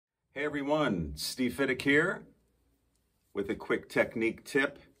Hey everyone, Steve Fiddick here with a quick technique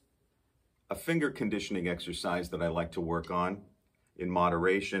tip, a finger conditioning exercise that I like to work on in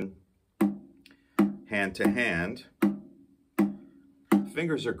moderation, hand to hand.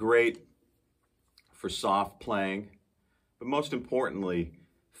 Fingers are great for soft playing, but most importantly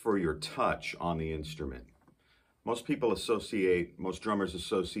for your touch on the instrument. Most drummers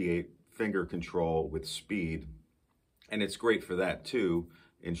associate finger control with speed, and it's great for that too,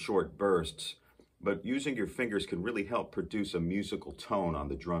 in short bursts, but using your fingers can really help produce a musical tone on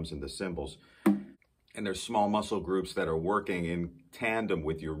the drums and the cymbals. And there's small muscle groups that are working in tandem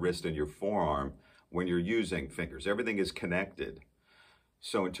with your wrist and your forearm when you're using fingers. Everything is connected.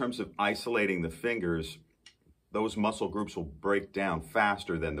 So in terms of isolating the fingers, those muscle groups will break down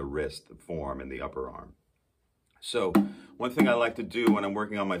faster than the wrist, the forearm, and the upper arm. So one thing I like to do when I'm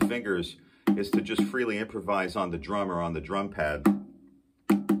working on my fingers is to just freely improvise on the drum or on the drum pad.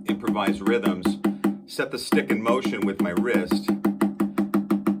 Improvise rhythms, set the stick in motion with my wrist,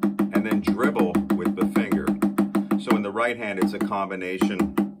 and then dribble with the finger. So in the right hand, it's a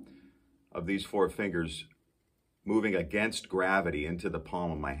combination of these four fingers moving against gravity into the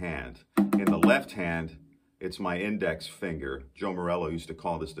palm of my hand. In the left hand, it's my index finger. Joe Morello used to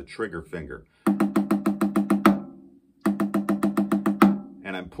call this the trigger finger.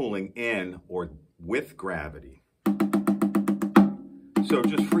 And I'm pulling in or with gravity. So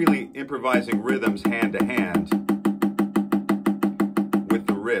just freely improvising rhythms hand to hand with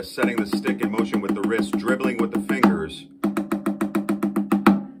the wrist, setting the stick in motion with the wrist, dribbling with the fingers,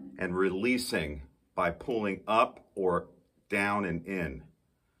 and releasing by pulling up or down and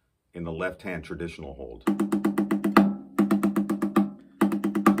in the left hand traditional hold.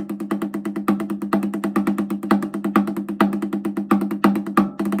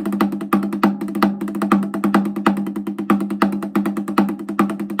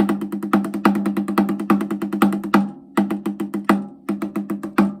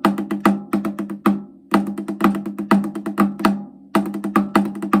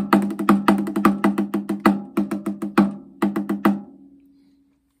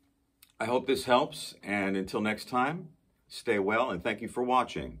 I hope this helps, and until next time, stay well and thank you for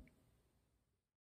watching.